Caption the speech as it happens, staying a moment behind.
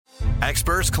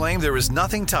Experts claim there is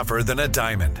nothing tougher than a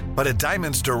diamond. But at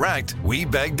Diamonds Direct, we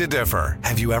beg to differ.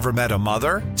 Have you ever met a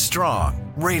mother?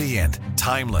 Strong, radiant,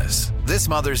 timeless. This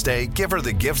Mother's Day, give her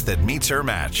the gift that meets her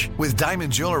match. With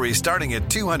diamond jewelry starting at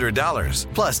 $200.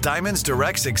 Plus Diamonds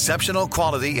Direct's exceptional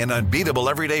quality and unbeatable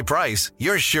everyday price,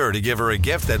 you're sure to give her a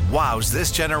gift that wows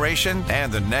this generation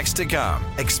and the next to come.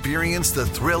 Experience the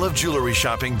thrill of jewelry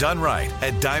shopping done right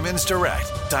at Diamonds Direct.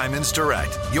 Diamonds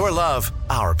Direct. Your love,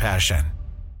 our passion.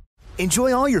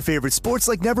 Enjoy all your favorite sports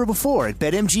like never before at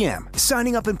BetMGM.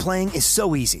 Signing up and playing is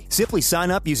so easy. Simply sign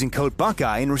up using code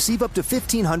Buckeye and receive up to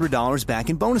 $1,500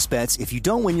 back in bonus bets if you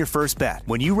don't win your first bet.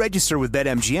 When you register with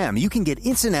BetMGM, you can get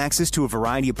instant access to a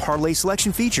variety of parlay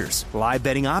selection features, live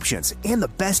betting options, and the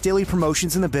best daily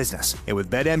promotions in the business. And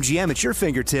with BetMGM at your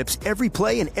fingertips, every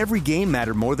play and every game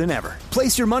matter more than ever.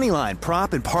 Place your moneyline,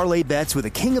 prop, and parlay bets with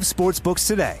the king of sportsbooks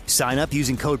today. Sign up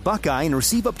using code Buckeye and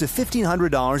receive up to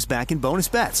 $1,500 back in bonus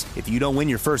bets if you don't win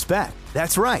your first bet.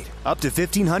 That's right, up to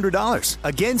 $1,500.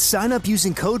 Again, sign up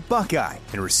using code Buckeye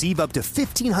and receive up to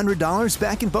 $1,500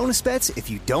 back in bonus bets if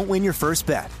you don't win your first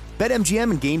bet.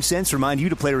 BetMGM and GameSense remind you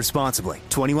to play responsibly.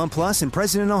 21 plus and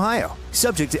present in Ohio.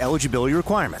 Subject to eligibility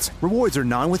requirements. Rewards are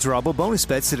non-withdrawable bonus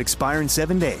bets that expire in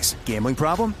 7 days. Gambling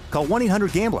problem? Call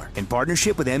 1-800-GAMBLER in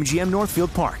partnership with MGM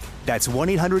Northfield Park. That's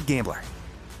 1-800-GAMBLER.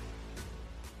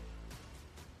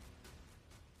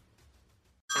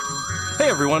 Hey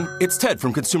everyone, it's Ted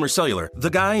from Consumer Cellular, the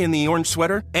guy in the orange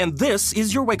sweater, and this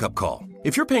is your wake-up call.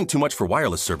 If you're paying too much for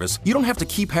wireless service, you don't have to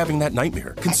keep having that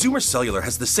nightmare. Consumer Cellular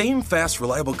has the same fast,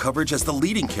 reliable coverage as the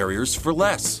leading carriers for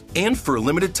less. And for a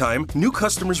limited time, new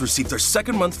customers receive their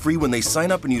second month free when they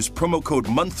sign up and use promo code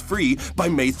MONTHFREE by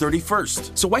May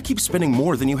 31st. So why keep spending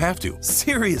more than you have to?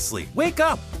 Seriously, wake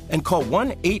up and call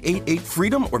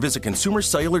 1-888-FREEDOM or visit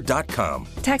consumercellular.com.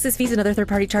 Taxes, fees, and other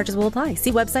third-party charges will apply.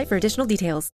 See website for additional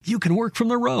details. You can work from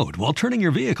the road while turning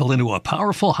your vehicle into a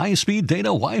powerful high-speed data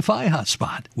Wi-Fi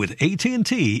hotspot with AT&T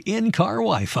in-car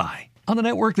Wi-Fi. On a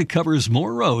network that covers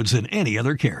more roads than any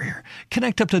other carrier.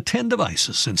 Connect up to 10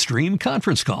 devices and stream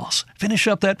conference calls. Finish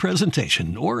up that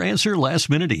presentation or answer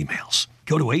last-minute emails.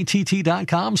 Go to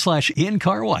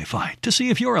att.com/in-car Wi-Fi to see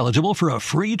if you're eligible for a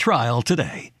free trial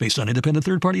today. Based on independent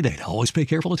third-party data, always pay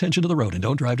careful attention to the road and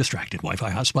don't drive distracted.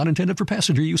 Wi-Fi hotspot intended for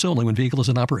passenger use only when vehicle is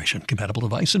in operation. Compatible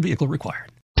device and vehicle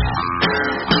required.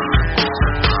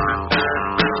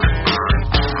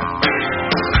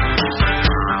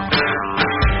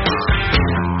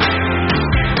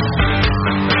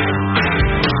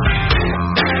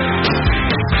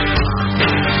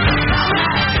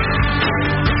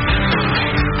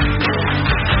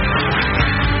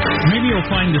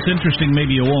 Find this interesting,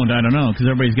 maybe you won't, I don't know, because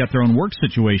everybody's got their own work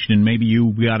situation, and maybe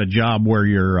you got a job where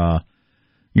you're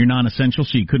non-essential,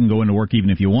 so you couldn't go into work even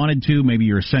if you wanted to. Maybe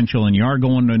you're essential and you are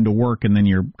going into work, and then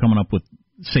you're coming up with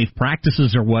safe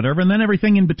practices or whatever, and then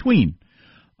everything in between.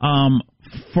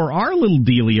 For our little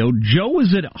dealio, Joe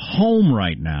is at home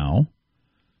right now.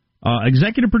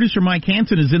 Executive producer Mike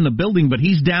Hansen is in the building, but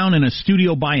he's down in a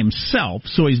studio by himself,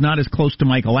 so he's not as close to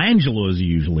Michelangelo as he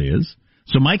usually is.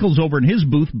 So Michael's over in his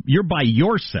booth. You're by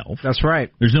yourself. That's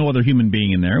right. There's no other human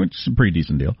being in there, which is a pretty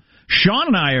decent deal. Sean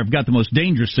and I have got the most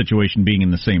dangerous situation being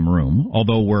in the same room,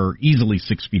 although we're easily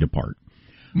 6 feet apart.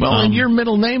 Well, and your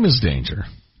middle name is Danger.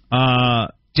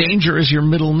 Danger is your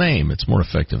middle name. It's more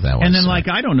effective that way. And then,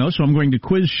 I don't know, so I'm going to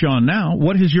quiz Sean now.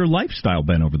 What has your lifestyle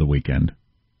been over the weekend?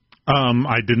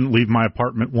 I didn't leave my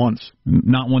apartment once.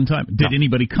 Not one time? Did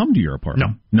anybody come to your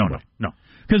apartment? No.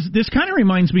 Because this kind of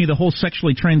reminds me of the whole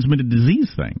sexually transmitted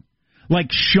disease thing.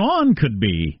 Like, Sean could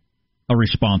be a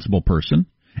responsible person,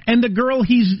 and the girl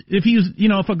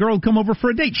if a girl come over for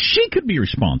a date, she could be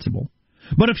responsible.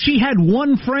 But if she had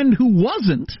one friend who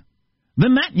wasn't,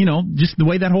 then that, just the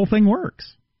way that whole thing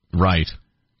works. Right.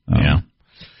 Yeah.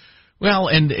 Well,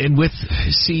 and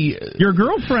your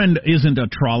girlfriend isn't a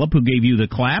trollop who gave you the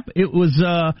clap. It was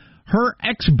her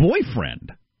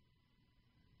ex-boyfriend.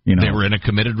 They were in a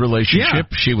committed relationship.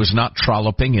 Yeah. She was not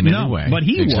trolloping in any way. But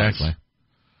he exactly. was.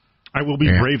 I will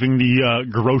be braving the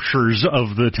grocers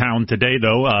of the town today,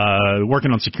 though.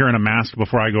 Working on securing a mask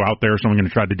before I go out there, so I'm going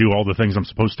to try to do all the things I'm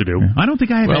supposed to do. I don't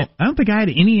think I had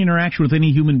any interaction with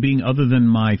any human being other than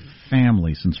my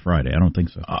family since Friday. I don't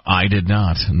think so. I did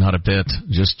not a bit.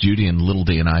 Just Judy and Little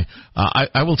D and I.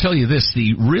 I will tell you this: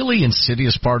 the really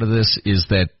insidious part of this is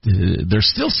that they're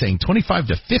still saying 25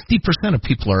 to 50% of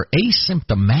people are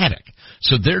asymptomatic,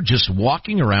 so they're just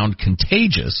walking around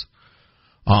contagious.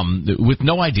 With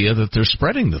no idea that they're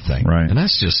spreading the thing. Right. And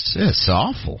it's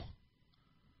awful.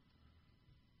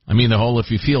 I mean, the whole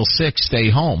if you feel sick, stay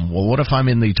home. Well, what if I'm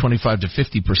in the 25 to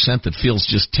 50% that feels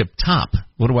just tip-top?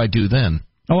 What do I do then?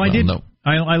 I did.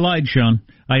 I lied, Sean.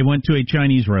 I went to a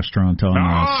Chinese restaurant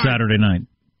on Saturday night.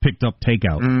 Picked up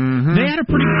takeout. Mm-hmm. They had a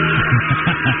pretty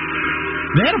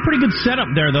good setup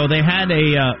there, though. They had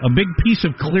a big piece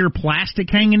of clear plastic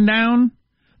hanging down.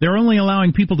 They're only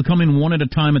allowing people to come in one at a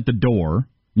time at the door.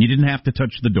 You didn't have to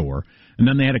touch the door. And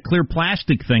then they had a clear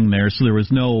plastic thing there, so there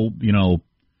was no,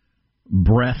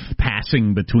 breath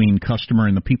passing between customer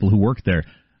and the people who worked there.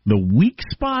 The weak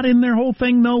spot in their whole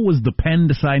thing, though, was the pen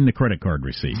to sign the credit card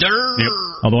receipt. Yep.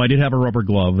 Although I did have a rubber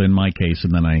glove in my case,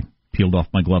 and then I peeled off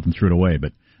my glove and threw it away.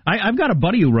 But I've got a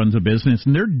buddy who runs a business,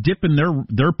 and they're dipping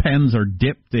their pens are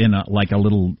dipped in a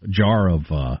little jar of,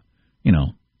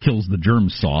 kills the germ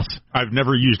sauce. I've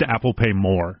never used Apple Pay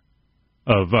more.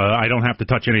 I don't have to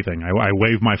touch anything. I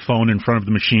wave my phone in front of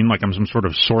the machine like I'm some sort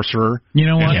of sorcerer. You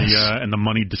know what? And the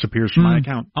money disappears from my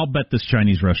account. I'll bet this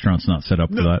Chinese restaurant's not set up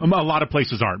for that. A lot of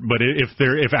places aren't, but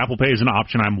if Apple Pay is an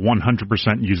option, I'm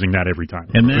 100% using that every time.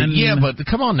 And then, but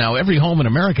come on now, every home in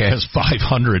America has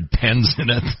 500 pens in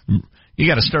it. You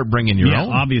got to start bringing your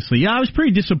own. Obviously. Yeah, I was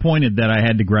pretty disappointed that I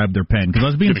had to grab their pen because I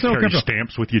was being so careful.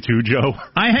 Stamps with you too, Joe.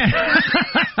 I had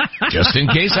just in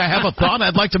case I have a thought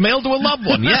I'd like to mail to a loved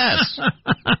one. Yes.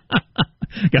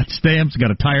 Got stamps.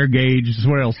 Got a tire gauge.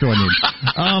 What else do I need?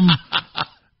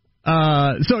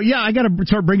 I got to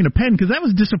start bringing a pen because that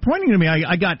was disappointing to me.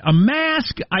 I got a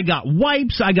mask, I got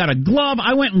wipes, I got a glove.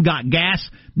 I went and got gas.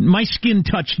 My skin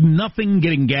touched nothing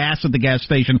getting gas at the gas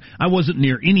station. I wasn't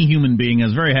near any human being. I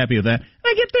was very happy with that.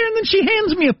 I get there and then she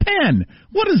hands me a pen.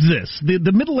 What is this?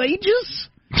 The Middle Ages?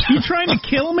 You trying to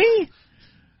kill me?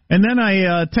 And then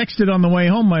I texted on the way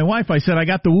home my wife. I said, I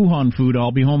got the Wuhan food.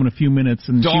 I'll be home in a few minutes.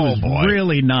 And she was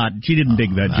really not. She didn't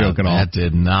dig that joke at all. That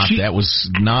did not. That was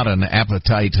not an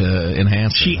appetite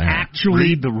enhancer. She actually.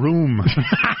 Read the room.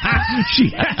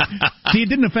 See, it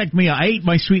didn't affect me. I ate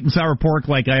my sweet and sour pork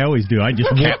like I always do. I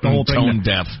just whooped the whole thing. Tone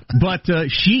deaf. But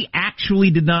she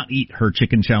actually did not eat her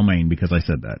chicken chow mein because I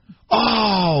said that.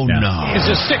 Oh, no. Is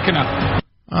it sick enough?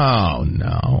 Oh,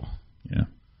 no. Yeah.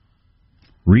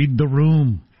 Read the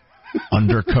room.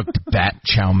 Undercooked bat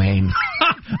chow mein.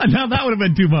 Now that would have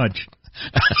been too much.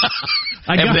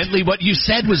 Evidently what you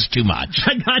said was too much.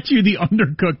 I got you the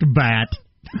undercooked bat.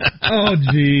 Oh,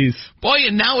 jeez. Boy,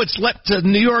 and now it's left to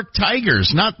New York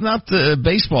Tigers, not the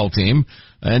baseball team.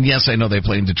 And yes, I know they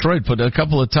play in Detroit, but a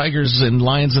couple of Tigers and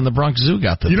Lions in the Bronx Zoo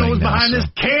got the thing. You know what's behind this?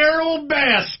 Carol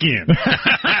Baskin.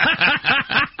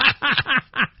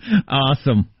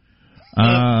 Awesome.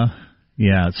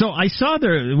 Yeah, so I saw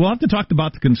we'll have to talk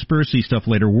about the conspiracy stuff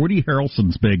later. Woody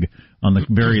Harrelson's big on the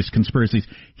various conspiracies.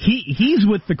 He's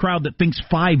with the crowd that thinks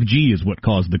 5G is what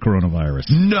caused the coronavirus.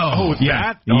 No.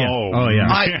 Yeah. Oh, yeah.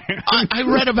 I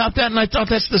read about that, and I thought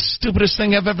that's the stupidest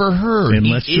thing I've ever heard.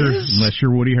 Unless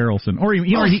you're Woody Harrelson. Or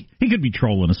he could be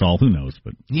trolling us all. Who knows?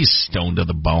 But he's stoned to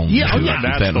the bone. Yeah,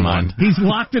 that's the one. He's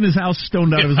locked in his house,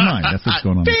 stoned out of his mind. That's what's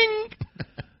going on. Ding!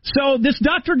 So this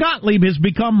Dr. Gottlieb has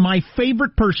become my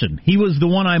favorite person. He was the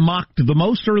one I mocked the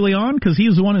most early on because he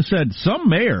was the one who said some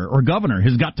mayor or governor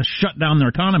has got to shut down their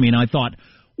economy. And I thought,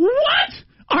 what?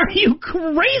 Are you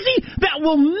crazy? That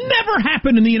will never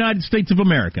happen in the United States of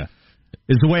America,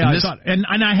 is the way I thought. And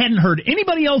I hadn't heard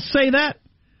anybody else say that.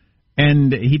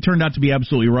 And he turned out to be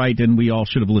absolutely right, and we all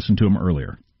should have listened to him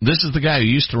earlier. This is the guy who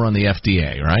used to run the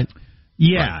FDA, right?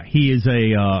 Yeah, right. He is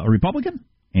a Republican.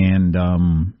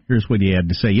 And here's what he had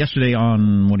to say yesterday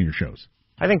on one of your shows.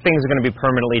 I think things are going to be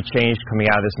permanently changed coming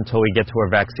out of this until we get to our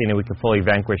vaccine and we can fully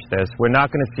vanquish this. We're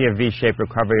not going to see a V-shaped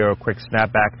recovery or a quick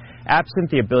snapback,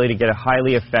 absent the ability to get a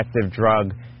highly effective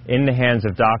drug in the hands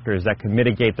of doctors that can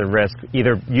mitigate the risk,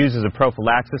 either use as a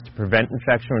prophylaxis to prevent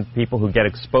infection with people who get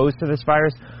exposed to this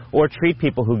virus, or treat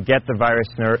people who get the virus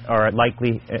and are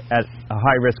likely at a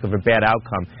high risk of a bad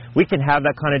outcome. We can have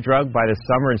that kind of drug by the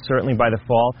summer and certainly by the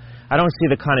fall. I don't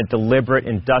see the kind of deliberate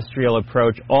industrial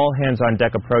approach, all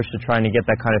hands-on-deck approach to trying to get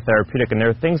that kind of therapeutic. And there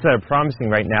are things that are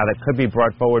promising right now that could be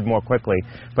brought forward more quickly.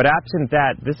 But absent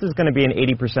that, this is going to be an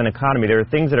 80% economy. There are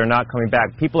things that are not coming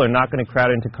back. People are not going to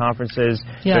crowd into conferences.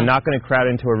 Yeah. They're not going to crowd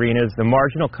into arenas. The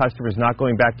marginal customer is not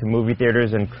going back to movie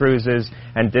theaters and cruises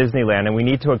and Disneyland, and we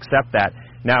need to accept that.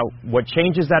 Now, what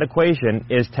changes that equation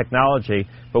is technology,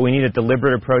 but we need a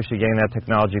deliberate approach to getting that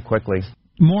technology quickly.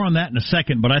 More on that in a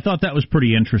second, but I thought that was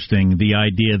pretty interesting, the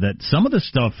idea that some of the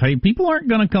stuff, hey, people aren't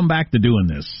going to come back to doing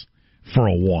this for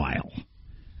a while.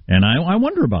 And I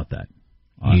wonder about that.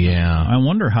 I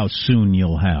wonder how soon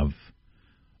you'll have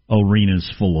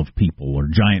arenas full of people or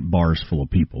giant bars full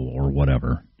of people or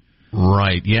whatever.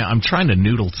 Right, yeah, I'm trying to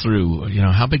noodle through,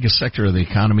 how big a sector of the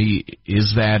economy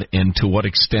is that, and to what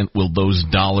extent will those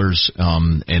dollars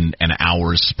and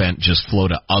hours spent just flow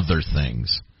to other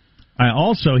things?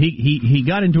 Also, he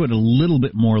got into it a little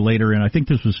bit more later, and I think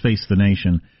this was Face the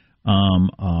Nation.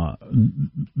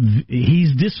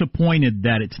 He's disappointed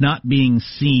that it's not being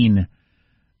seen,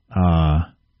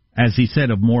 as he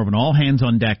said, of more of an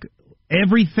all-hands-on-deck.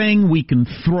 Everything we can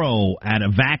throw at a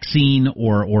vaccine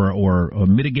or a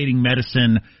mitigating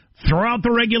medicine, throw out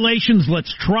the regulations,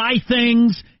 let's try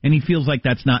things, and he feels like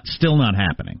that's still not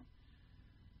happening.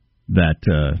 That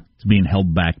it's being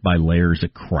held back by layers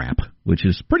of crap, which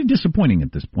is pretty disappointing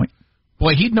at this point.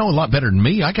 Boy, he'd know a lot better than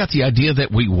me. I got the idea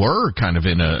that we were kind of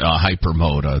in a hyper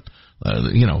mode,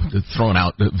 throwing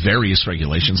out various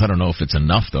regulations. I don't know if it's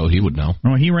enough, though. He would know.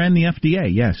 Oh, he ran the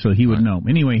FDA, so he would know.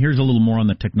 Anyway, here's a little more on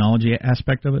the technology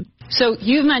aspect of it. So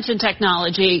you've mentioned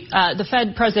technology. The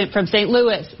Fed president from St.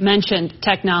 Louis mentioned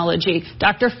technology.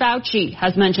 Dr. Fauci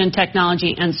has mentioned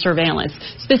technology and surveillance.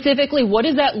 Specifically, what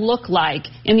does that look like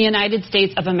in the United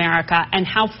States of America, and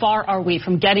how far are we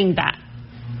from getting that?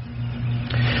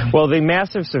 Well, the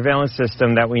massive surveillance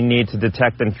system that we need to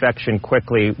detect infection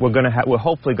quickly, we're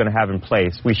hopefully going to have in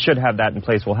place. We should have that in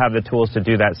place. We'll have the tools to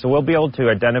do that. So we'll be able to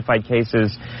identify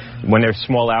cases when there's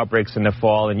small outbreaks in the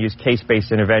fall and use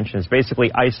case-based interventions,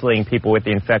 basically isolating people with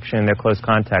the infection in their close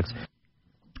contacts.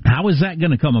 How is that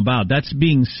going to come about? That's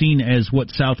being seen as what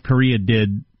South Korea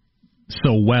did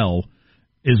so well,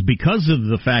 is because of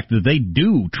the fact that they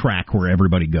do track where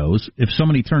everybody goes. If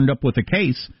somebody turned up with a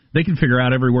case, they can figure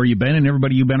out everywhere you've been and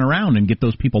everybody you've been around and get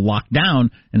those people locked down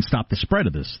and stop the spread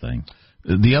of this thing.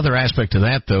 The other aspect of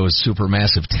that, though, is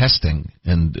supermassive testing,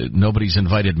 and nobody's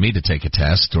invited me to take a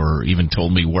test or even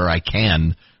told me where I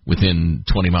can within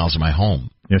 20 miles of my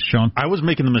home. Yes, Sean? I was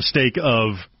making the mistake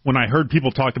of, when I heard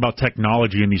people talk about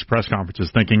technology in these press conferences,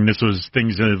 thinking this was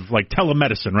things of like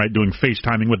telemedicine, right, doing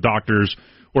FaceTiming with doctors,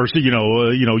 or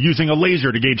using a laser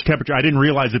to gauge temperature. I didn't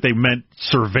realize that they meant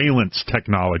surveillance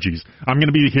technologies. I'm going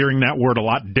to be hearing that word a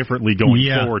lot differently going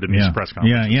forward in these press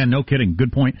conferences. Yeah, no kidding.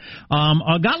 Good point.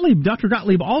 Dr.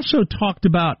 Gottlieb also talked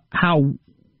about how,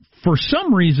 for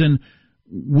some reason,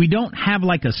 we don't have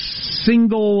like a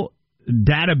single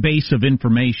database of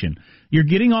information. You're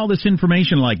getting all this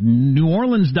information, like New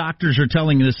Orleans doctors are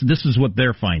telling us this is what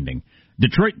they're finding.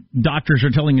 Detroit doctors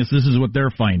are telling us this is what they're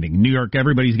finding. New York,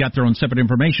 everybody's got their own separate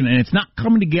information, and it's not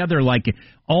coming together like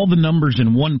all the numbers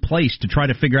in one place to try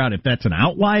to figure out if that's an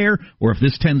outlier or if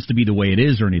this tends to be the way it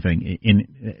is or anything.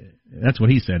 That's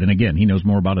what he said, and again, he knows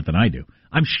more about it than I do.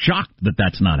 I'm shocked that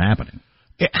that's not happening.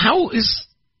 How is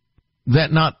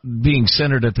that not being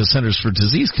centered at the Centers for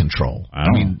Disease Control? I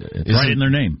mean, it's right in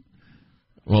their name.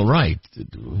 Well, right.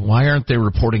 Why aren't they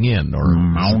reporting in? Or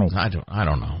I don't know. I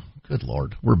don't know. Good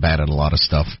Lord, we're bad at a lot of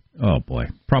stuff. Oh boy,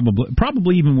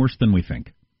 probably even worse than we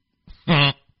think.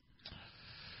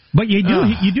 But you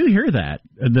do hear that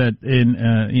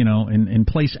in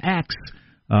place X,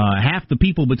 half the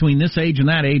people between this age and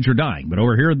that age are dying, but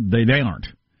over here they aren't.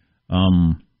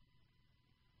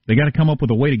 They got to come up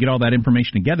with a way to get all that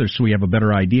information together so we have a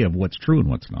better idea of what's true and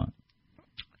what's not.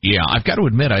 Yeah, I've got to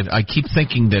admit, I keep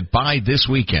thinking that by this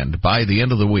weekend, by the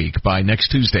end of the week, by next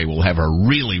Tuesday, we'll have a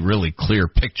really, really clear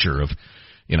picture of,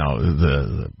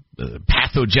 the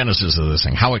pathogenesis of this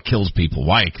thing, how it kills people,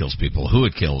 why it kills people, who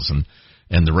it kills,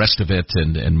 and the rest of it,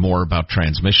 and more about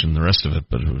transmission, the rest of it.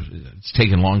 But it's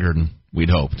taken longer than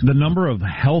we'd hoped. The number of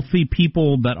healthy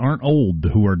people that aren't old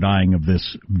who are dying of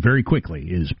this very quickly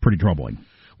is pretty troubling.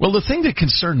 Well, the thing that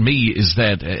concerned me is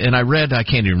that, and I read, I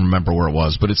can't even remember where it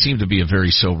was, but it seemed to be a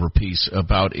very sober piece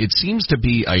about, it seems to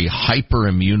be a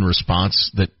hyperimmune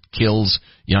response that kills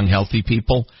young, healthy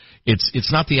people.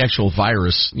 It's not the actual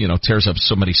virus, tears up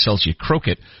so many cells you croak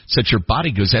it, it's that your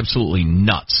body goes absolutely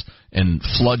nuts and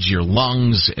floods your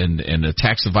lungs and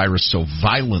attacks the virus so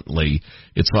violently,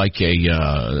 it's like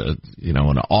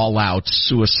an all-out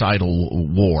suicidal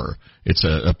war. It's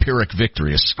a Pyrrhic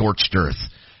victory, a scorched earth.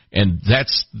 And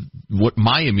that's what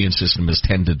my immune system has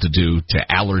tended to do to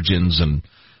allergens and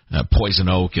poison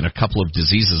oak and a couple of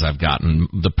diseases I've gotten.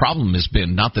 The problem has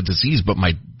been not the disease, but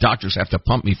my doctors have to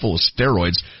pump me full of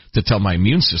steroids to tell my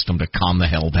immune system to calm the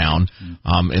hell down.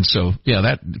 And so,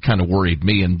 that kind of worried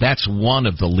me. And that's one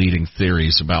of the leading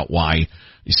theories about why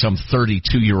some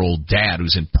 32-year-old dad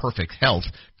who's in perfect health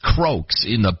croaks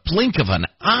in the blink of an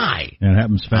eye. Yeah, it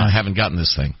happens fast. I haven't gotten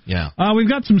this thing. Yeah. We've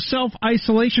got some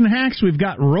self-isolation hacks. We've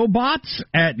got robots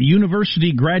at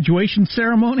university graduation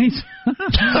ceremonies.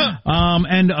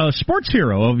 And a sports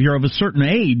hero of a certain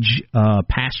age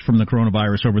passed from the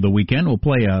coronavirus over the weekend. We'll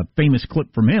play a famous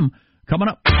clip from him coming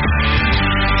up.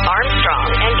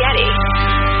 Armstrong and Getty.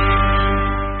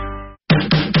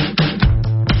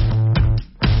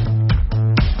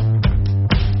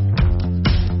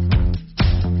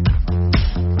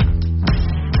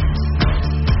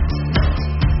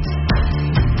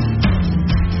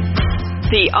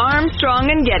 The Armstrong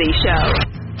and Getty Show.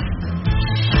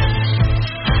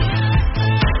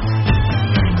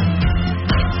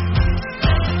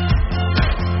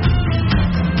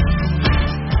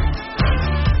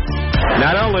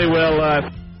 Not only will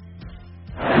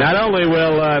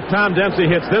Tom Dempsey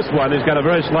hits this one, he's got a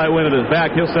very slight wind at his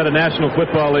back. He'll set a National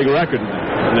Football League record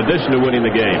in addition to winning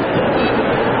the game.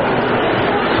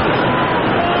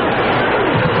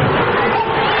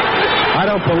 I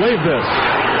don't believe this.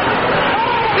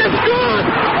 It's good!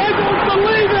 I don't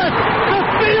believe it! The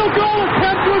field goal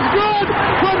attempt was good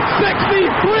from 63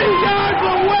 yards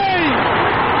away!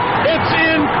 It's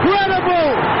incredible!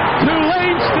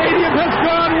 Tulane Stadium has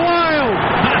gone wild!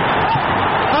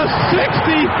 A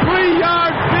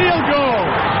 63-yard field goal!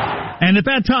 And at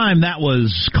that time, that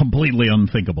was completely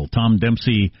unthinkable. Tom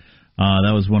Dempsey,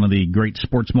 that was one of the great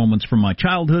sports moments from my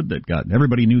childhood.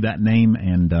 Everybody knew that name,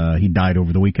 and he died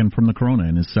over the weekend from the corona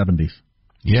in his 70s.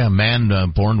 Yeah, a man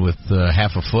born with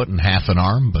half a foot and half an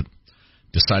arm, but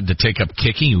decided to take up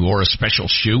kicking. He wore a special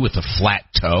shoe with a flat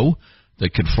toe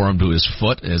that conformed to his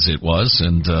foot as it was,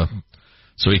 and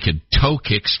so he could toe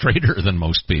kick straighter than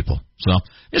most people. So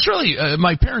it's really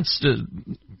my parents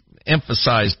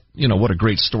emphasized, what a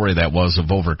great story that was of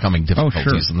overcoming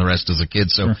difficulties and the rest as a kid.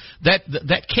 So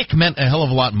that kick meant a hell of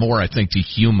a lot more, I think, to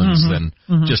humans than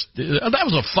just that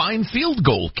was a fine field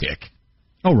goal kick.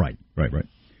 Oh, right.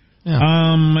 Yeah.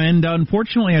 And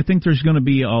unfortunately, I think there's going to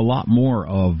be a lot more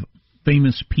of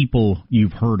famous people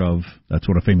you've heard of. That's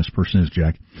what a famous person is,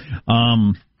 Jack.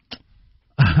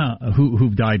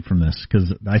 Who've died from this?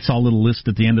 Because I saw a little list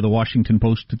at the end of the Washington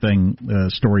Post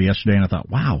story yesterday, and I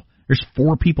thought, wow, there's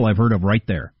 4 people I've heard of right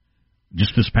there,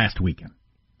 just this past weekend.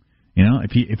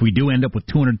 If we do end up with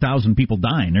 200,000 people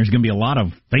dying, there's going to be a lot of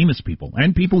famous people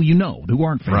and people who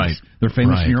aren't famous. Right. They're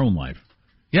famous in your own life.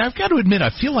 Yeah, I've got to admit, I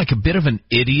feel like a bit of an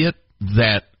idiot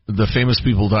that the famous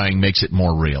people dying makes it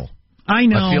more real. I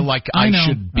know. I feel like I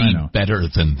should be better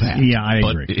than that. Yeah, I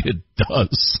agree. But it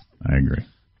does. I agree.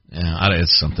 Yeah,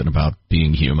 it's something about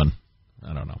being human.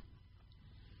 I don't know.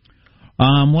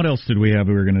 What else did we have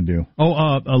we were going to do?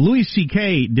 Louis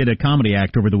C.K. did a comedy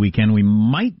act over the weekend. We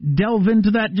might delve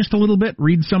into that just a little bit,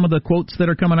 read some of the quotes that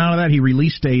are coming out of that. He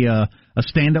released a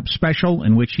stand-up special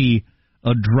in which he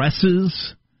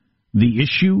addresses the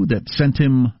issue that sent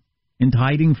him into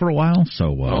hiding for a while. So,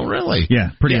 oh, really? Yeah,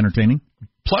 pretty entertaining.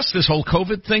 Plus, this whole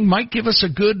COVID thing might give us a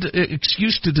good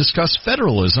excuse to discuss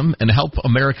federalism and help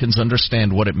Americans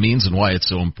understand what it means and why it's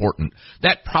so important.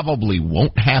 That probably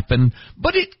won't happen,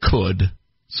 but it could.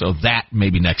 So that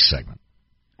maybe next segment.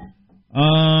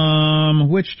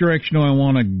 Which direction do I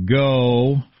want to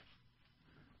go?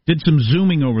 Did some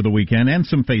Zooming over the weekend and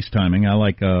some FaceTiming. I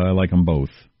like them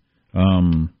both.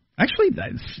 Actually,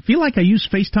 I feel like I use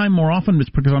FaceTime more often. It's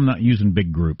because I'm not using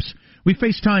big groups. We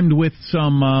FaceTimed with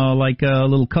some, a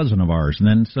little cousin of ours, and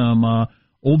then some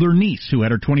older niece who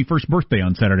had her 21st birthday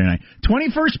on Saturday night.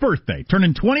 21st birthday,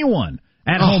 turning 21,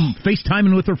 at home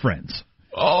FaceTiming with her friends.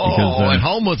 At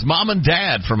home with Mom and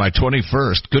Dad for my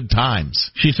 21st. Good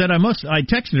times. She said, I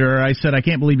texted her, I said, I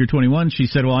can't believe you're 21. She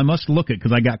said, well, I must look it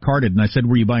because I got carded. And I said,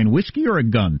 were you buying whiskey or a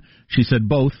gun? She said,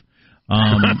 both.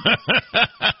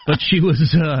 But she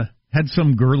was had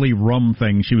some girly rum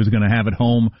thing she was going to have at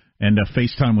home and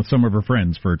FaceTime with some of her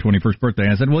friends for her 21st birthday.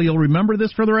 I said, well, you'll remember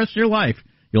this for the rest of your life.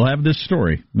 You'll have this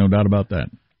story. No doubt about that.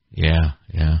 Yeah.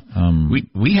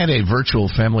 We had a virtual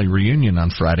family reunion on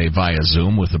Friday via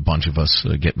Zoom with a bunch of us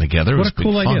getting together. What a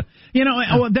cool idea.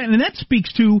 And that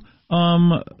speaks to,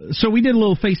 so we did a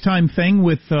little FaceTime thing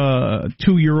with a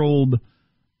 2-year-old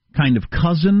kind of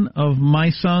cousin of my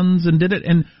son's and did it.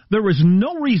 And there was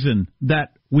no reason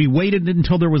that we waited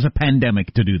until there was a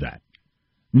pandemic to do that.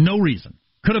 No reason.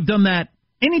 Could have done that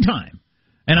anytime.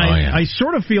 And I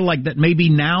sort of feel like that maybe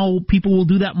now people will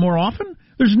do that more often.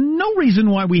 There's no reason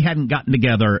why we hadn't gotten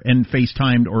together and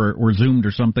FaceTimed or Zoomed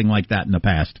or something like that in the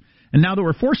past. And now that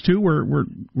we're forced to, we're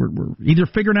either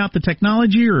figuring out the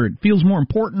technology or it feels more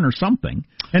important or something.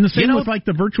 And the same with like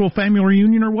the virtual family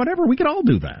reunion or whatever. We could all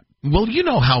do that. Well, you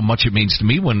know how much it means to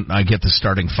me when I get the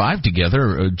starting 5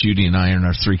 together, Judy and I and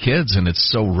our 3 kids, and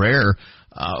it's so rare.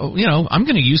 I'm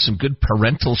going to use some good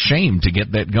parental shame to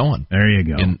get that going. There you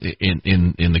go.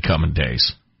 In the coming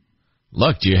days.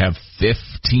 Look, do you have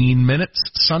 15 minutes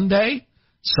Sunday?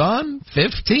 Son,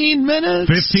 15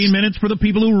 minutes? 15 minutes for the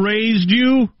people who raised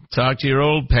you? Talk to your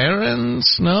old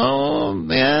parents? No?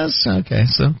 Yes? Okay.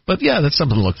 But yeah, that's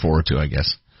something to look forward to, I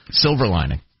guess. Silver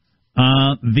lining.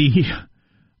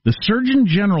 The Surgeon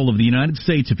General of the United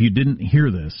States, if you didn't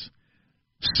hear this,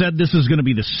 said this is going to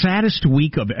be the saddest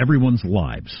week of everyone's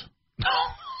lives.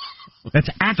 That's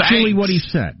actually what he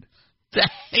said.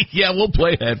 Yeah, we'll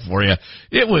play that for you.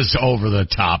 It was over the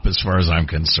top as far as I'm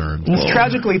concerned. It's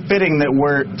tragically fitting that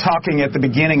we're talking at the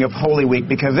beginning of Holy Week,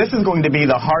 because this is going to be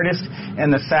the hardest and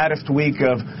the saddest week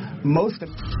of most of...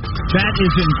 That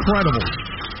is incredible.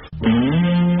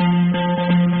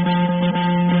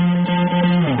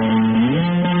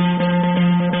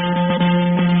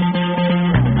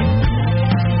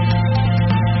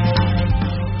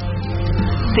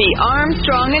 The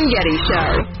Armstrong and Getty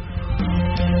Show.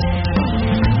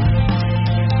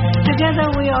 Together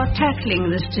we are tackling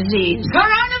this disease.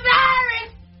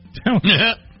 Coronavirus!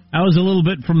 That was a little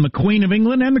bit from the Queen of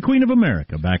England and the Queen of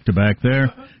America, back to back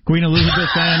there. Queen Elizabeth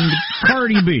and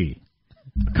Cardi B.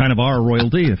 Kind of our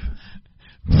royalty, if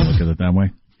you look at it that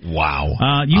way. Wow.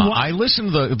 I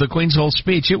listened to the Queen's whole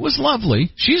speech. It was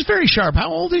lovely. She's very sharp. How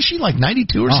old is she? Like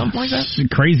 92 or something like that?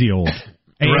 Crazy old.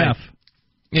 AF.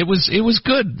 It was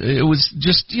good. It was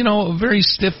just, a very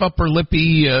stiff upper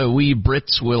lippy, we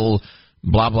Brits will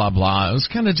blah, blah, blah. It was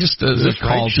kind of just a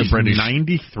call to British.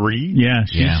 93? Yeah,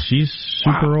 she's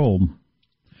super old.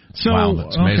 So, wow,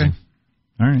 that's amazing. Okay.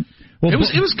 All right. Well, it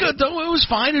was good, though. It was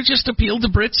fine. It just appealed to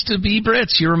Brits to be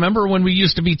Brits. You remember when we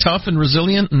used to be tough and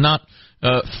resilient and not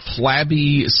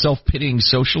flabby, self-pitying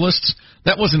socialists?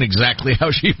 That wasn't exactly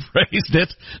how she phrased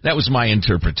it. That was my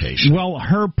interpretation. Well,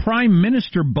 her prime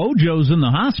minister, Bojo's in the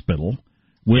hospital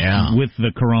with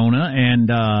the corona, and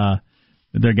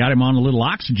they got him on a little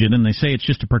oxygen, and they say it's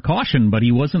just a precaution, but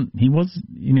he was,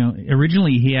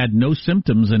 originally he had no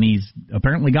symptoms, and he's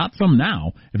apparently got some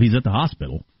now if he's at the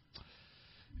hospital.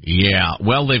 Yeah,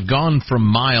 well, they've gone from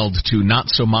mild to not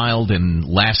so mild and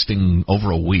lasting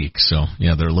over a week, so,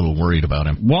 yeah, they're a little worried about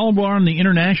him. While we're on the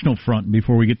international front,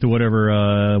 before we get to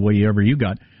whatever you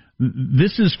got,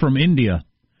 this is from India.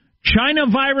 China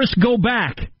virus go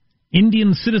back.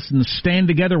 Indian citizens stand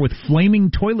together with flaming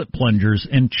toilet plungers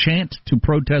and chant to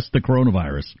protest the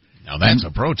coronavirus. Now that's a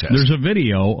protest. There's a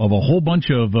video of a whole bunch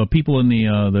of people in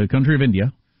the country of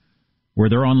India where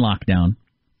they're on lockdown,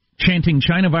 chanting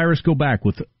China virus go back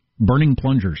with burning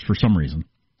plungers for some reason.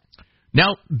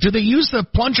 Now, do they use the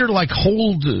plunger to,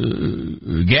 hold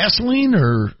gasoline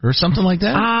or something like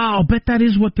that? I'll bet that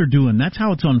is what they're doing. That's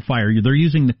how it's on fire. They're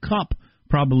using the cup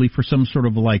probably for some sort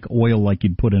of, oil like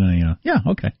you'd put in a... Yeah,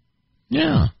 okay.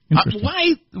 Yeah.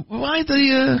 Why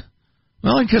the...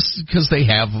 well, I guess because they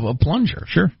have a plunger.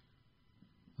 Sure.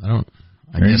 I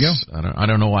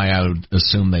don't know why I would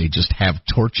assume they just have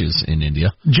torches in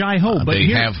India. Jai-ho, but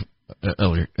they have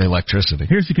electricity.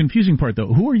 Here's the confusing part,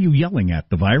 though. Who are you yelling at?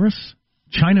 The virus?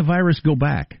 China virus, go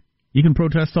back. You can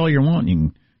protest all you want. You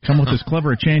can come with as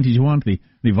clever a chant as you want. The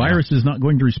virus is not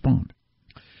going to respond.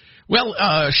 Well,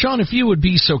 Sean, if you would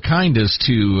be so kind as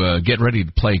to get ready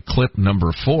to play clip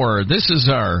number 4, this is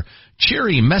our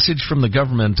cheery message from the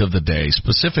government of the day,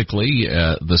 specifically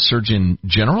the Surgeon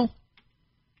General.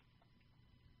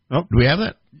 Oh, do we have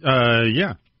that?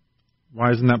 Yeah.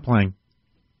 Why isn't that playing?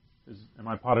 Am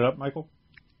I potted up, Michael?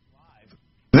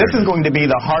 This is going to be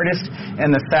the hardest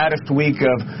and the saddest week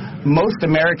of most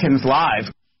Americans'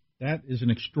 lives. That is an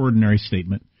extraordinary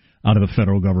statement out of the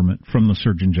federal government from the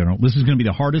Surgeon General. This is going to be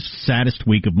the hardest, saddest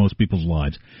week of most people's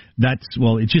lives.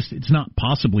 It's not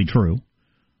possibly true.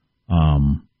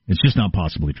 It's just not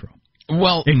possibly true.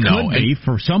 Well, it could be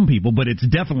for some people, but it's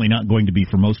definitely not going to be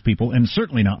for most people, and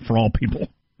certainly not for all people.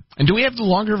 And do we have the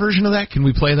longer version of that? Can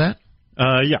we play that?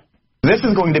 Yeah. This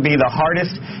is going to be the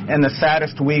hardest and the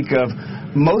saddest week of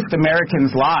most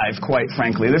Americans' lives, quite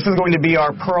frankly. This is going to be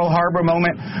our Pearl Harbor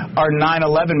moment, our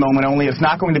 9/11 moment, only it's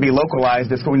not going to be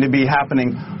localized. It's going to be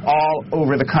happening all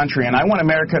over the country, and I want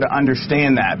America to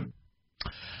understand that.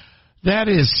 That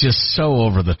is just so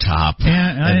over the top.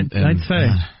 Yeah, I'd say.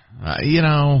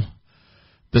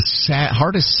 The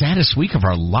hardest, saddest week of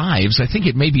our lives, I think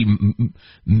it may be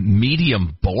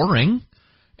medium boring.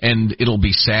 And it'll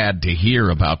be sad to hear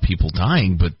about people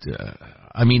dying, but,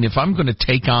 if I'm going to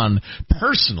take on,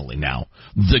 personally now,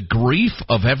 the grief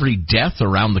of every death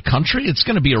around the country, it's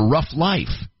going to be a rough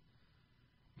life.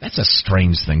 That's a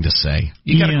strange thing to say.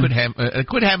 You got to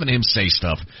quit having him say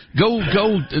stuff. Go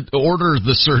order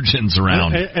the surgeons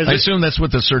around. I assume that's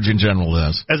what the Surgeon General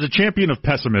does. As a champion of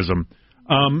pessimism,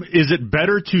 is it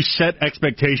better to set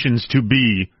expectations to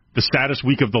be the saddest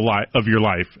week of your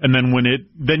life, and then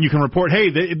you can report,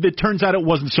 hey, it turns out it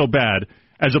wasn't so bad,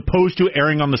 as opposed to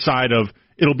erring on the side of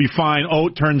it'll be fine. Oh,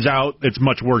 it turns out it's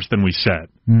much worse than we said.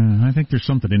 I think there's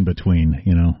something in between,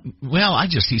 Well,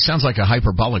 he sounds like a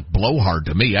hyperbolic blowhard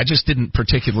to me. I just didn't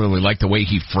particularly like the way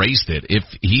he phrased it. If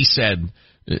he said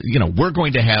we're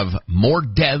going to have more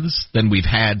deaths than we've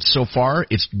had so far.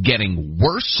 It's getting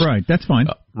worse. Right, that's fine.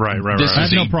 Right. I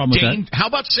have no problem with that. How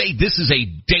about say this is a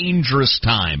dangerous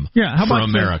time for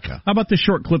America? How about this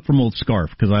short clip from Old Scarf?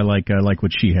 Because I like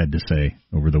what she had to say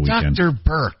over the weekend. Dr.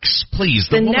 Burks, please.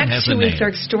 The woman next has a 2 weeks name. are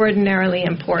extraordinarily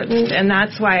important, and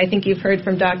that's why I think you've heard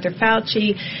from Dr.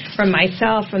 Fauci, from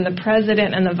myself, from the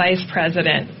president and the vice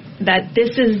president, that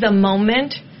this is the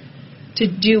moment to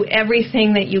do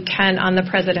everything that you can on the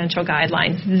presidential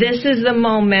guidelines. This is the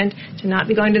moment to not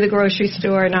be going to the grocery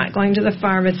store, not going to the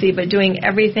pharmacy, but doing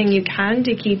everything you can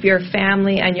to keep your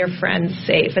family and your friends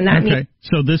safe. And that means.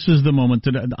 So this is the moment.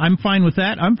 I'm fine with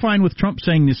that. I'm fine with Trump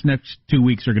saying this next 2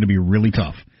 weeks are going to be really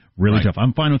tough. Really tough.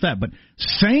 I'm fine with that. But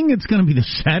saying it's going to be the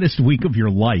saddest week of your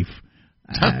life,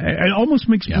 it almost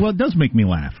makes it does make me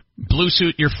laugh. Blue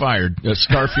suit, you're fired.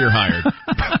 Scarf, you're hired.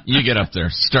 You get up there.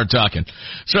 Start talking.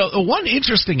 So one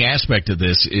interesting aspect of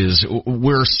this is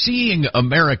we're seeing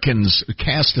Americans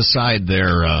cast aside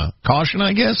their caution,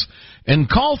 I guess, and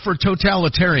call for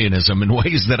totalitarianism in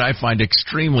ways that I find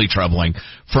extremely troubling.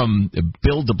 From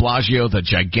Bill de Blasio, the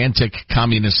gigantic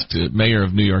communist mayor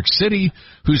of New York City,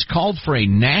 who's called for a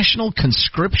national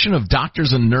conscription of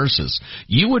doctors and nurses.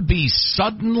 You would be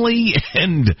suddenly,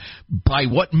 and by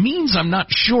what means I'm not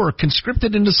sure,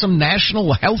 conscripted into some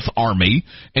national health army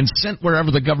and sent wherever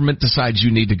the government decides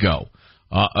you need to go.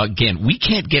 Again, we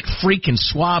can't get freaking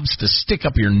swabs to stick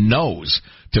up your nose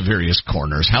to various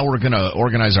corners. How we're going to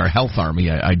organize our health army,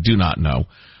 I do not know.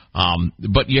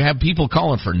 But you have people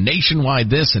calling for nationwide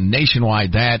this and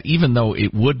nationwide that, even though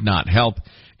it would not help.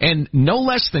 And no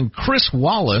less than Chris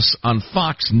Wallace on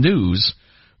Fox News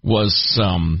was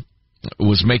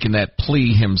making that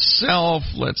plea himself.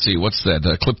 Let's see, what's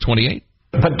that, clip 28?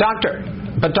 But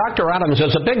Dr. Adams,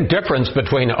 there's a big difference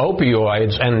between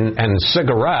opioids and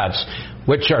cigarettes,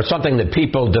 which are something that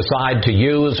people decide to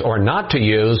use or not to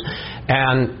use,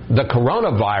 and the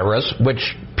coronavirus,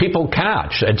 which people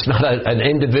catch. It's not an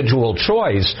individual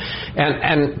choice.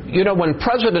 And when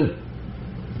President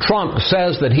Trump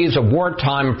says that he's a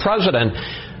wartime president,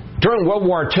 during World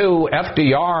War II,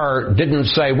 FDR didn't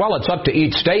say, well, it's up to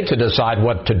each state to decide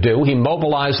what to do. He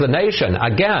mobilized the nation.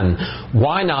 Again,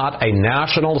 why not a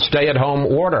national stay-at-home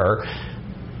order?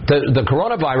 The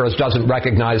coronavirus doesn't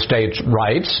recognize states'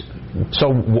 rights.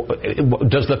 So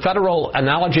does the federal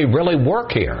analogy really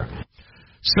work here?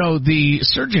 So the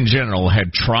Surgeon General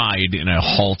had tried in a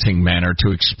halting manner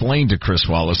to explain to Chris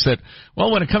Wallace that,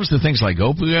 well, when it comes to things like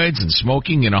opioids and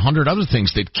smoking and 100 other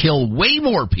things that kill way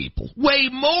more people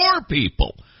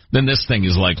than this thing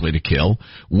is likely to kill,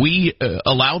 we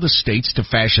allow the states to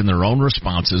fashion their own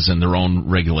responses and their own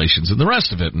regulations and the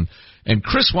rest of it. And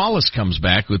Chris Wallace comes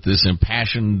back with this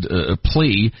impassioned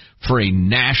plea for a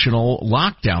national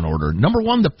lockdown order. Number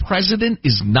one, the president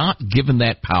is not given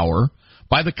that power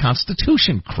by the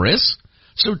Constitution, Chris.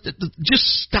 So just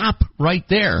stop right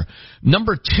there.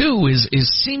 Number two is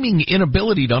seeming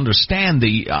inability to understand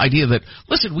the idea that,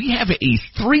 listen, we have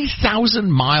a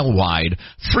 3,000-mile wide,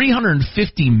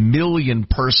 350 million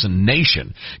person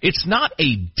nation. It's not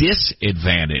a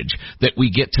disadvantage that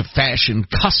we get to fashion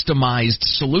customized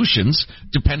solutions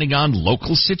depending on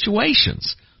local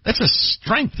situations. That's a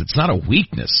strength. It's not a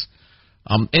weakness.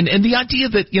 And the idea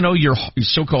that, your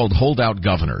so-called holdout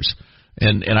governors,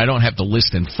 and I don't have the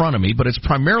list in front of me, but it's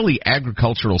primarily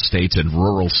agricultural states and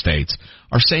rural states,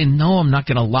 are saying, no, I'm not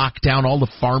going to lock down all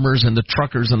the farmers and the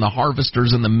truckers and the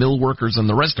harvesters and the mill workers and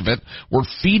the rest of it. We're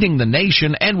feeding the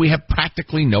nation, and we have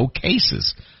practically no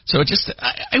cases. So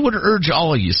I would urge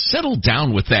all of you, settle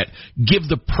down with that, give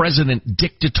the president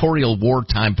dictatorial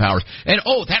wartime powers. And,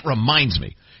 that reminds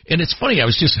me. And it's funny, I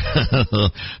was just,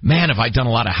 man, have I done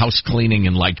a lot of house cleaning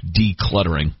and,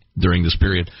 decluttering during this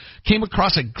period. Came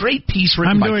across a great piece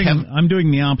written by Kevin. I'm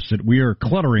doing the opposite. We are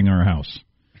cluttering our house.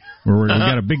 We've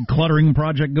got a big cluttering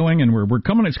project going, and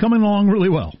it's coming along really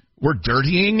well. We're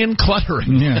dirtying and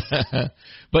cluttering. Yeah.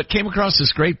 But came across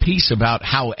this great piece about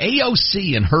how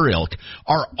AOC and her ilk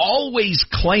are always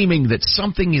claiming that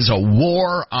something is a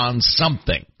war on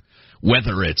something,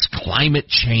 whether it's climate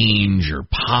change or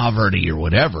poverty or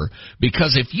whatever,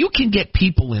 because if you can get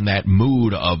people in that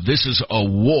mood of this is a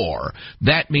war,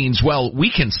 that means, well,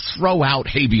 we can throw out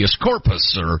habeas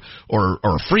corpus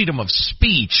or freedom of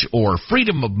speech or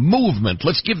freedom of movement.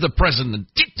 Let's give the president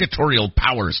dictatorial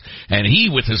powers, and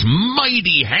he with his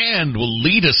mighty hand will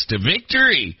lead us to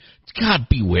victory. God,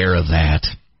 beware of that.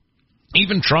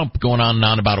 Even Trump going on and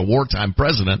on about a wartime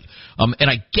president, and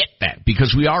I get that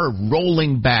because we are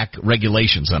rolling back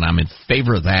regulations, and I'm in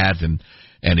favor of that. And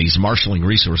and he's marshaling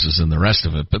resources and the rest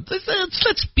of it. But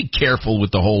let's be careful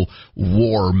with the whole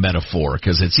war metaphor,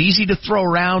 because it's easy to throw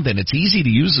around and it's easy to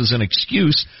use as an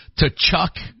excuse to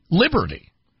chuck liberty.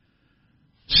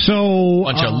 So,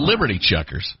 bunch of liberty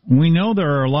chuckers. We know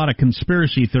there are a lot of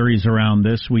conspiracy theories around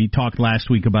this. We talked last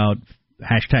week about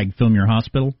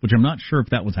 #FilmYourHospital, which I'm not sure if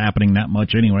that was happening that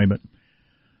much anyway, but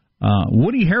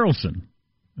Woody Harrelson,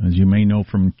 as you may know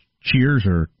from Cheers,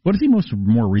 or what is he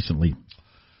more recently?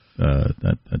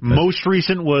 Most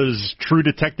recent was True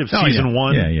Detective season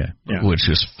 1. Yeah. Which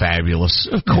is fabulous.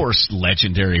 Of course,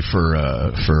 legendary for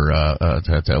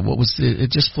what was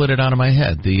it just flitted out of my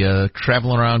head? The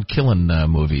traveling around killing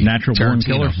movie. Natural Born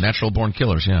Killers. Natural Born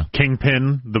Killers, yeah.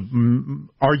 Kingpin,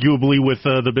 arguably with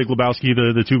the Big Lebowski,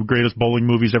 the two greatest bowling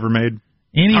movies ever made.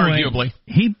 Anyway, arguably.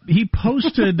 He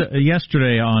posted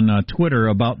yesterday on Twitter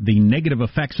about the negative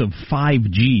effects of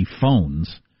 5G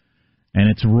phones and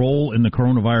its role in the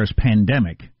coronavirus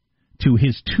pandemic to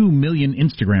his 2 million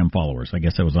Instagram followers. I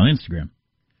guess that was on Instagram.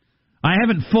 I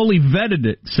haven't fully vetted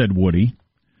it, said Woody.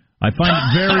 I find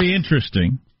it very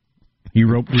interesting. He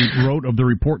wrote of the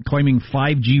report claiming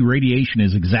 5G radiation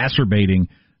is exacerbating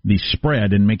the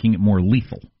spread and making it more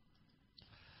lethal.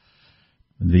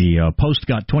 The post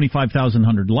got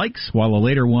 25,100 likes, while a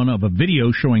later one of a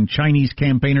video showing Chinese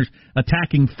campaigners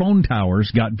attacking phone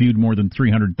towers got viewed more than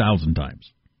 300,000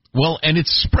 times. Well, and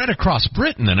it's spread across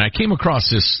Britain, and I came across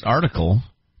this article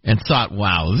and thought,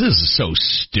 wow, this is so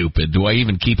stupid. Do I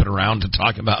even keep it around to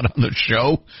talk about on the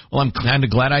show? Well, I'm kind of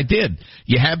glad I did.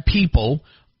 You have people,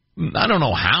 I don't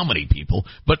know how many people,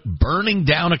 but burning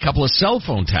down a couple of cell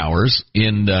phone towers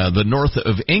in the north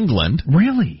of England.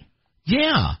 Really?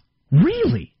 Yeah.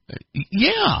 Really?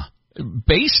 Yeah.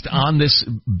 Based on this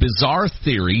bizarre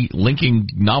theory linking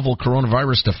novel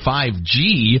coronavirus to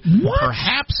 5G,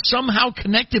 perhaps somehow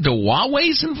connected to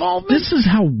Huawei's involvement? This is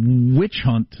how witch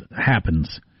hunt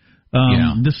happens.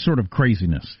 This sort of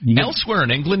craziness. Elsewhere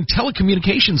in England,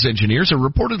 telecommunications engineers are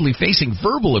reportedly facing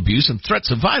verbal abuse and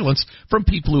threats of violence from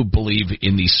people who believe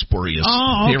in these spurious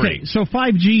theories. So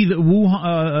 5G,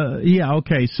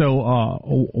 So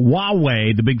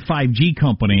Huawei, the big 5G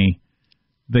company,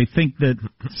 they think that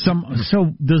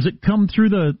So does it come through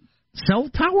the cell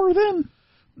tower then?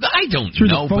 I don't know. Through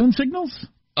the phone signals?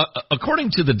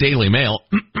 According to the Daily Mail,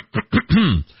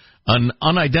 an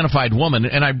unidentified woman,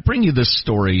 and I bring you this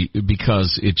story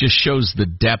because it just shows the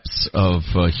depths of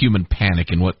human panic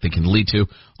and what they can lead to,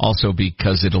 also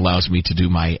because it allows me to do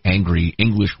my angry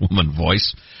English woman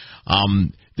voice.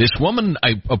 This woman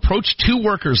approached two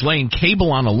workers laying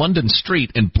cable on a London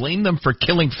street and blamed them for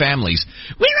killing families.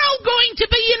 We're all going to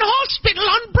be in hospital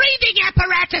on breathing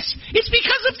apparatus. It's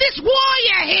because of this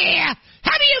wire here.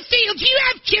 How do you feel? Do you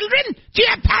have children? Do you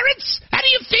have parents? How do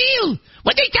you feel?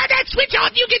 When they turn that switch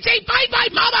on, you can say, bye-bye,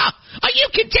 mama. Are you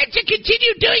content to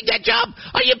continue doing that job?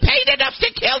 Are you paid enough to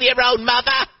kill your own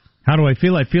mother? How do I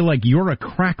feel? I feel like you're a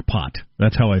crackpot.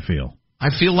 That's how I feel. I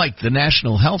feel like the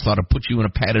National Health ought to put you in a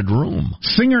padded room.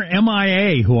 Singer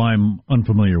MIA, who I'm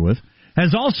unfamiliar with,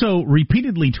 has also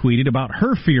repeatedly tweeted about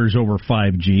her fears over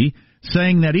 5G,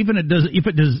 saying that even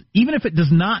if it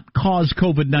does not cause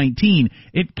COVID-19,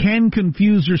 it can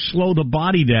confuse or slow the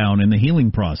body down in the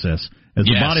healing process as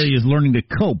the body is learning to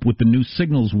cope with the new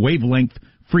signal's wavelength,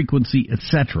 frequency,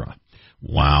 etc.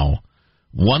 Wow.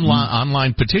 One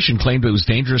online petition claimed it was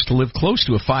dangerous to live close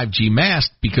to a 5G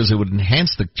mast because it would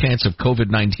enhance the chance of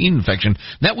COVID-19 infection.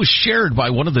 That was shared by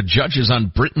one of the judges on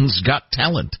Britain's Got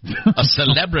Talent, a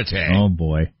celebrity. Oh,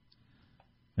 boy.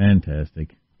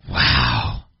 Fantastic.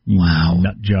 Wow. Wow.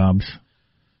 Nut jobs.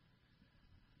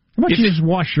 How about you just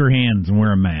wash your hands and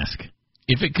wear a mask?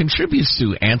 If it contributes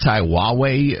to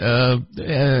anti-Huawei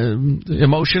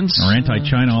emotions. Or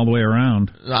anti-China all the way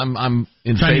around. I'm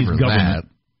in Chinese favor of government. that.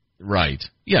 Right.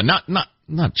 Yeah,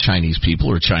 not Chinese people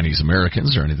or Chinese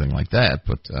Americans or anything like that,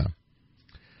 but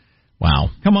wow.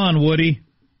 Come on, Woody.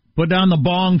 Put down the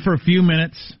bong for a few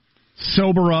minutes,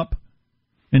 sober up,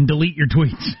 and delete your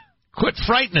tweets. Quit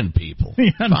frightening people.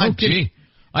 5G.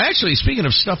 I actually, speaking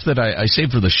of stuff that I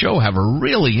saved for the show, have a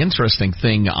really interesting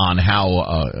thing on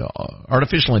how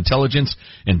artificial intelligence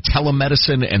and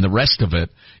telemedicine and the rest of it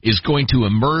is going to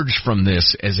emerge from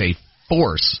this as a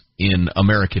force in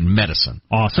American medicine.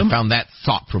 Awesome. I found that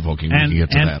thought-provoking. We can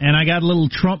get to that. And I got a little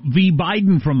Trump v.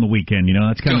 Biden from the weekend. You know,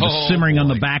 that's kind of simmering on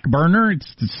the back burner.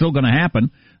 It's still going to happen,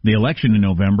 the election in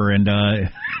November, and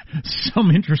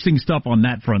some interesting stuff on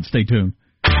that front. Stay tuned.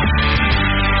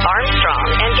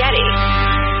 Armstrong and Getty.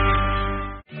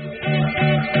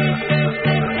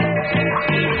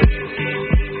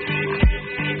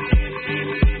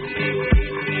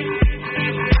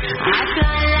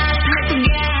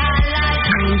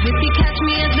 If you catch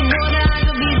me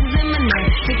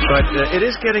It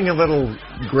is getting a little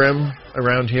grim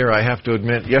around here, I have to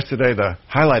admit. Yesterday, the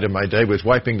highlight of my day was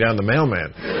wiping down the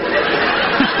mailman.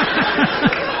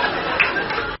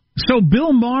 So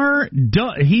Bill Maher,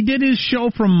 he did his show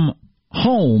from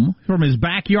home, from his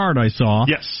backyard, I saw.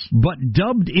 Yes. But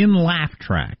dubbed in laugh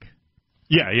track.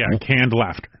 Yeah, canned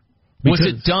laughter. Was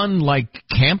it done like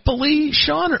campily,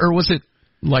 Sean, or was it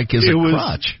like as a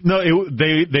crutch? No,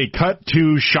 they cut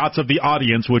to shots of the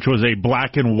audience, which was a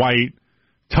black and white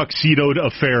tuxedoed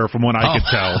affair from what I could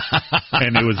tell,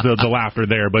 and it was the laughter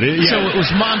there. But so it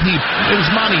was Monty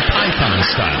Python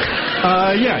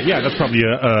style. Yeah, that's probably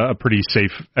a pretty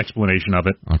safe explanation of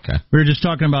it. Okay. We were just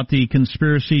talking about the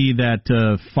conspiracy that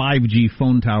 5G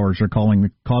phone towers are causing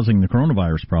the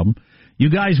coronavirus problem. You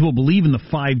guys will believe in the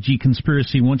 5G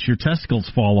conspiracy once your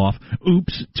testicles fall off.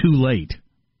 Oops, too late.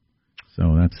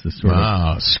 So that's the sort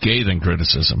of scathing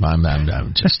criticism. I'm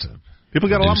just. People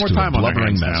got a lot more time on their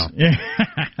hands now.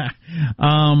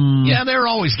 Yeah, they're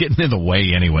always getting in the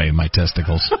way anyway, my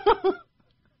testicles.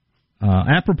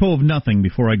 Apropos of nothing,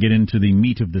 before I get into the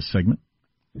meat of this segment,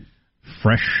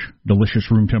 fresh,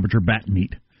 delicious room temperature bat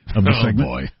meat of the segment.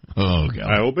 Oh, boy. Oh, God.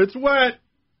 I hope it's wet.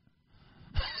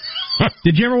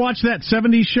 Did you ever watch that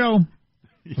 70s show?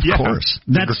 Yeah, of course.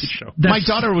 That's a great show. My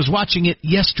daughter was watching it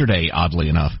yesterday, oddly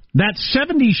enough. That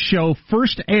 70s show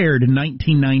first aired in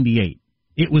 1998.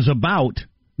 It was about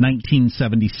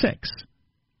 1976,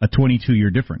 a 22-year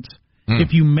difference.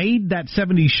 If you made that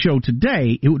 70s show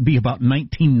today, it would be about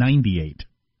 1998,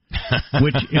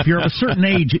 which, if you're of a certain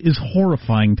age, is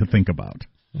horrifying to think about.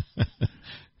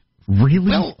 Really?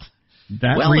 Well,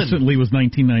 recently was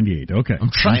 1998. Okay.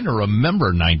 I'm trying to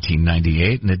remember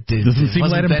 1998, and it doesn't seem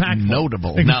wasn't that impactful.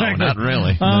 Notable. Exactly. No, not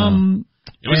really.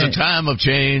 It was a time of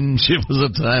change. It was a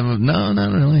time of... No,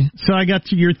 not really. So I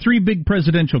got your three big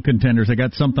presidential contenders. I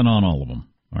got something on all of them.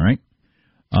 All right?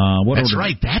 That's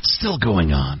right. That's still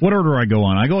going on. What order do I go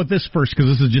on? I go with this first because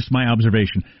this is just my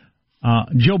observation.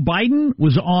 Joe Biden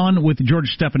was on with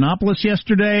George Stephanopoulos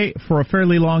yesterday for a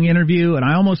fairly long interview, and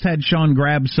I almost had Sean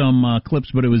grab some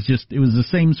clips, but it was the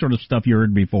same sort of stuff you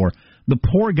heard before. The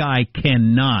poor guy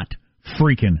cannot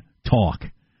freaking talk.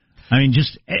 I mean,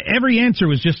 just every answer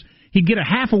was just... He'd get a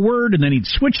half a word, and then he'd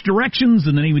switch directions,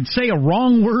 and then he would say a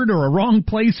wrong word or a wrong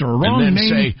place or a wrong name. And then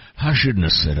say, I shouldn't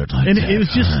have said it like that. And it was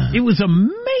just, it was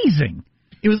amazing.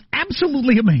 It was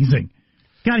absolutely amazing.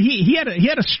 God, he had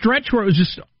a stretch where it was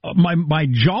just, my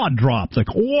jaw dropped. Like,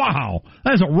 wow,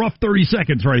 that's a rough 30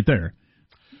 seconds right there.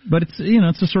 But it's,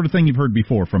 it's the sort of thing you've heard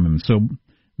before from him. So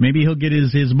maybe he'll get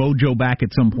his mojo back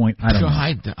at some point. I don't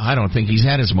know. I don't think he's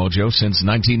had his mojo since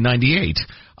 1998.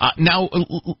 Now,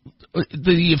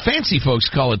 the fancy folks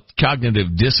call it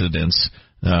cognitive dissonance.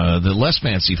 The less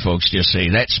fancy folks just say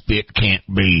that spit can't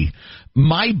be.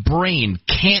 My brain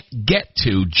can't get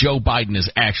to Joe Biden is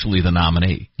actually the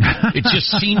nominee. It just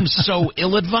seems so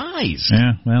ill-advised.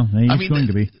 Yeah, well, he's going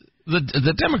to be.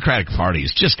 The Democratic Party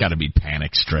has just got to be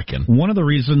panic-stricken. One of the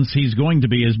reasons he's going to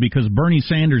be is because Bernie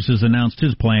Sanders has announced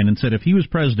his plan and said if he was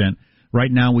president,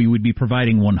 right now we would be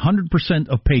providing 100%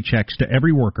 of paychecks to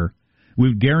every worker. We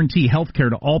would guarantee health care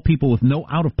to all people with no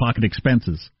out-of-pocket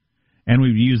expenses. And we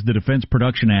would use the Defense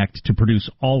Production Act to produce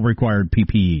all required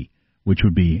PPE, which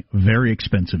would be very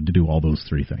expensive to do all those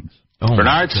three things. Oh,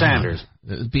 Bernard Sanders.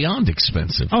 Beyond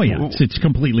expensive. Oh, yeah. It's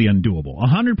completely undoable.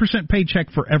 100% paycheck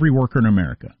for every worker in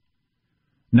America.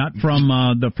 Not from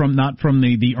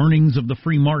the earnings of the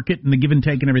free market and the give and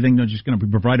take and everything. They're just going to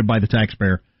be provided by the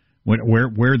taxpayer.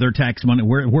 Where their tax money,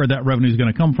 where that revenue is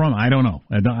going to come from, I don't know.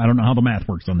 I don't know how the math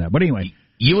works on that. But anyway,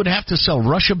 you would have to sell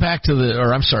you'd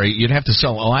have to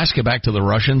sell Alaska back to the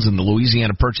Russians and the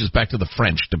Louisiana Purchase back to the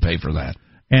French to pay for that.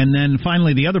 And then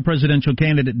finally, the other presidential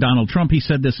candidate, Donald Trump, he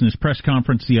said this in his press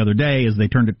conference the other day as they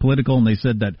turned it political, and they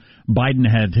said that Biden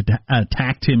had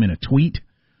attacked him in a tweet.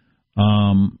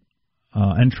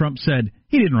 And Trump said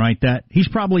he didn't write that. He's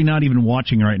probably not even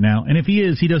watching right now. And if he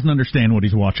is, he doesn't understand what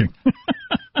he's watching.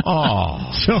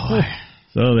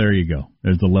 So there you go.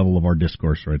 There's the level of our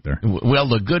discourse right there. Well,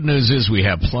 the good news is we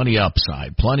have plenty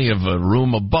upside, plenty of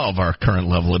room above our current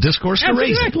level of discourse to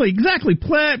raise it. Exactly.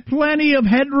 Plenty of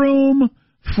headroom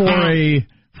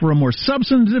for a more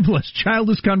substantive, less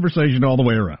childish conversation all the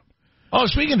way around. Oh,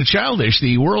 speaking of childish,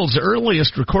 the world's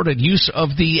earliest recorded use of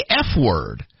the F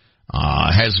word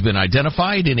has been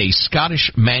identified in a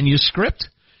Scottish manuscript.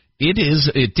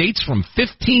 It dates from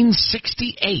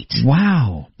 1568.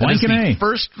 Wow. That is the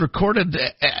first recorded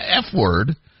F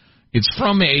word. It's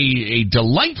from a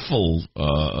delightful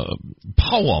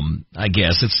poem, I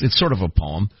guess. It's sort of a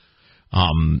poem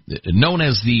known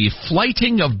as the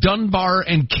Flighting of Dunbar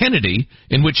and Kennedy,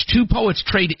 in which two poets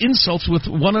trade insults with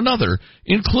one another,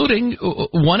 including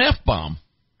one F-bomb.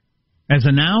 As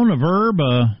a noun, a verb,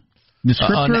 a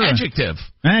descriptor? An adjective.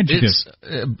 Adjective.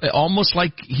 It's almost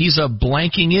like he's a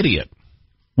blanking idiot.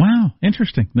 Wow,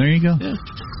 interesting. There you go. Yeah.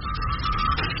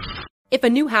 If a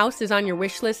new house is on your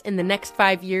wish list in the next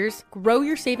 5 years, grow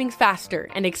your savings faster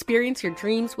and experience your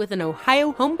dreams with an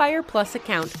Ohio Homebuyer Plus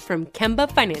account from Kemba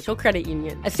Financial Credit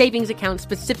Union. A savings account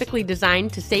specifically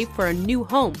designed to save for a new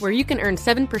home where you can earn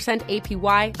 7%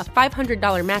 APY, a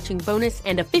 $500 matching bonus,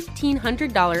 and a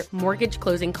 $1,500 mortgage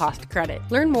closing cost credit.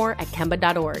 Learn more at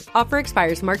Kemba.org. Offer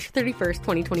expires March 31st,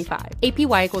 2025.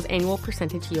 APY equals annual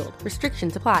percentage yield.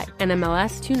 Restrictions apply.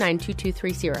 NMLS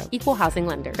 292230. Equal housing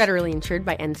lender. Federally insured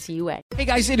by NCUA. Hey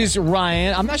guys, it is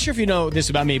Ryan. I'm not sure if you know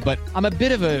this about me, but I'm a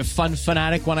bit of a fun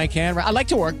fanatic when I can. I like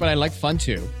to work, but I like fun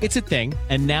too. It's a thing.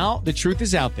 And now the truth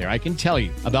is out there. I can tell you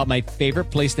about my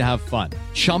favorite place to have fun.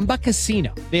 Chumba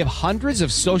Casino. They have hundreds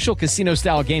of social casino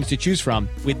style games to choose from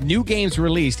with new games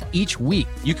released each week.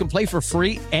 You can play for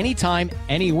free anytime,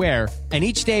 anywhere. And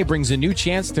each day brings a new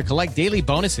chance to collect daily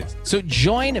bonuses. So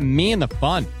join me in the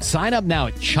fun. Sign up now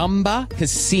at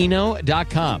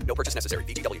ChumbaCasino.com. No purchase necessary.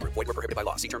 VGW Group. Void where prohibited by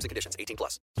law. See terms and conditions.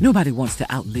 18+. Nobody wants to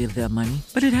outlive their money,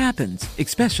 but it happens,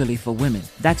 especially for women.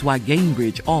 That's why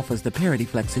Gainbridge offers the Parity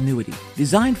Flex annuity,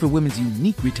 designed for women's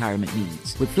unique retirement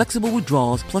needs, with flexible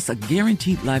withdrawals plus a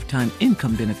guaranteed lifetime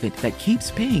income benefit that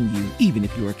keeps paying you even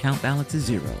if your account balance is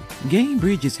zero.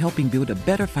 Gainbridge is helping build a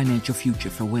better financial future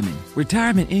for women.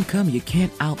 Retirement income you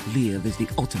can't outlive is the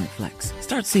ultimate flex.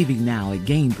 Start saving now at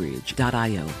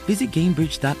Gainbridge.io. Visit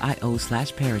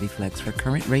Gainbridge.io/ParityFlex for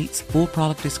current rates, full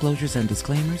product disclosures and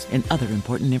disclaimers, and other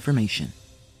important information.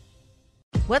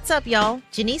 What's up, y'all?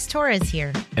 Janice Torres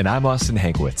here. And I'm Austin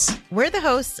Hankwitz. We're the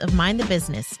hosts of Mind the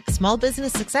Business, Small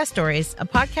Business Success Stories, a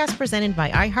podcast presented by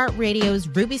iHeartRadio's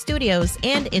Ruby Studios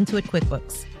and Intuit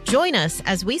QuickBooks. Join us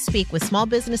as we speak with small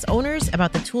business owners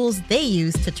about the tools they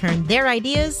use to turn their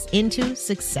ideas into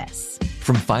success.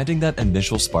 From finding that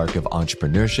initial spark of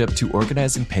entrepreneurship to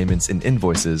organizing payments and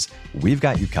invoices, we've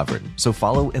got you covered. So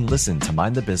follow and listen to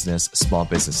Mind the Business Small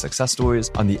Business Success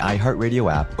Stories on the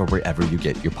iHeartRadio app or wherever you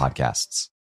get your podcasts.